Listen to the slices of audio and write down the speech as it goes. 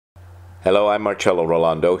Hello, I'm Marcello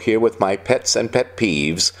Rollando, here with my pets and pet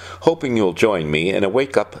peeves, hoping you'll join me in a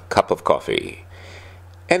wake-up cup of coffee.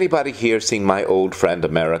 Anybody here seen my old friend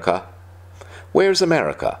America? Where's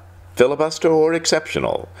America? Filibuster or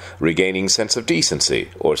exceptional? Regaining sense of decency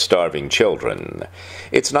or starving children?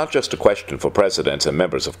 It's not just a question for presidents and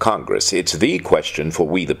members of Congress. It's the question for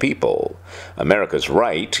we the people. America's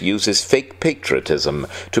right uses fake patriotism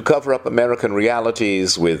to cover up American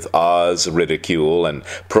realities with Oz, ridicule, and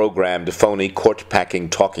programmed phony court-packing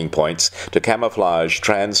talking points to camouflage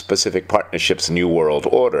Trans-Pacific Partnership's New World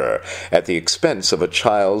Order at the expense of a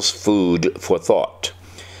child's food for thought.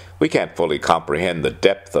 We can't fully comprehend the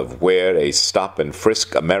depth of where a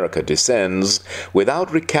Stop-And-Frisk America descends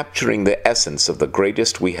without recapturing the essence of the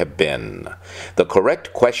greatest we have been. The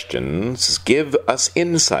correct questions give us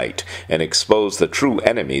insight and expose the true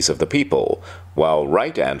enemies of the people, while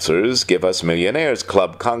right answers give us Millionaires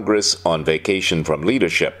Club Congress on vacation from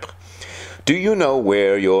leadership. Do you know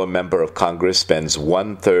where your member of Congress spends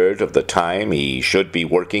 1/3 of the time he should be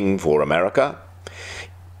working for America?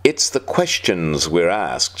 It's the questions we're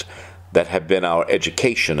asked that have been our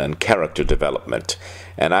education and character development.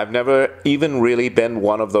 And I've never even really been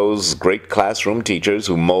one of those great classroom teachers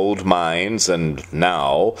who mold minds and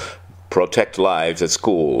now protect lives at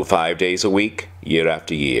school 5 days a week, year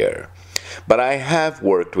after year. But I have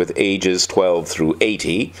worked with ages 12 through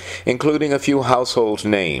 80, including a few household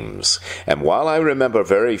names, and while I remember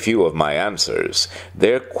very few of my answers,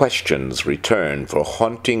 their questions return for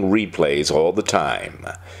haunting replays all the time,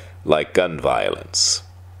 like gun violence.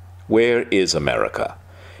 Where is America?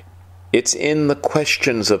 It's in the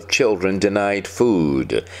questions of children denied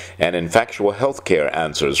food, and in factual health care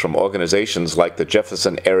answers from organizations like the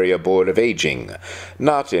Jefferson Area Board of Aging,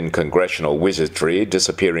 not in congressional wizardry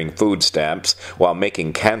disappearing food stamps while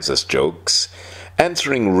making Kansas jokes.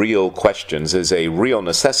 Answering real questions is a real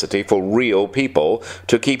necessity for real people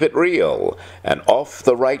to keep it real, and off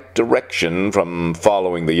the right direction from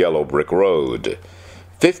following the yellow brick road.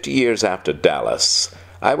 50 years after Dallas,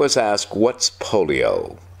 I was asked, "What's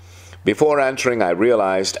polio?" Before answering, I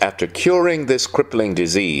realized after curing this crippling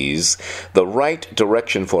disease, the right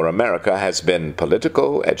direction for America has been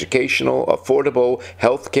political, educational, affordable,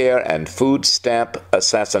 health care, and food stamp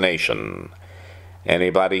assassination.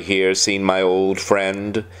 Anybody here seen my old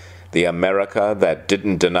friend, the America that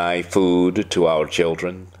didn't deny food to our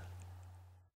children?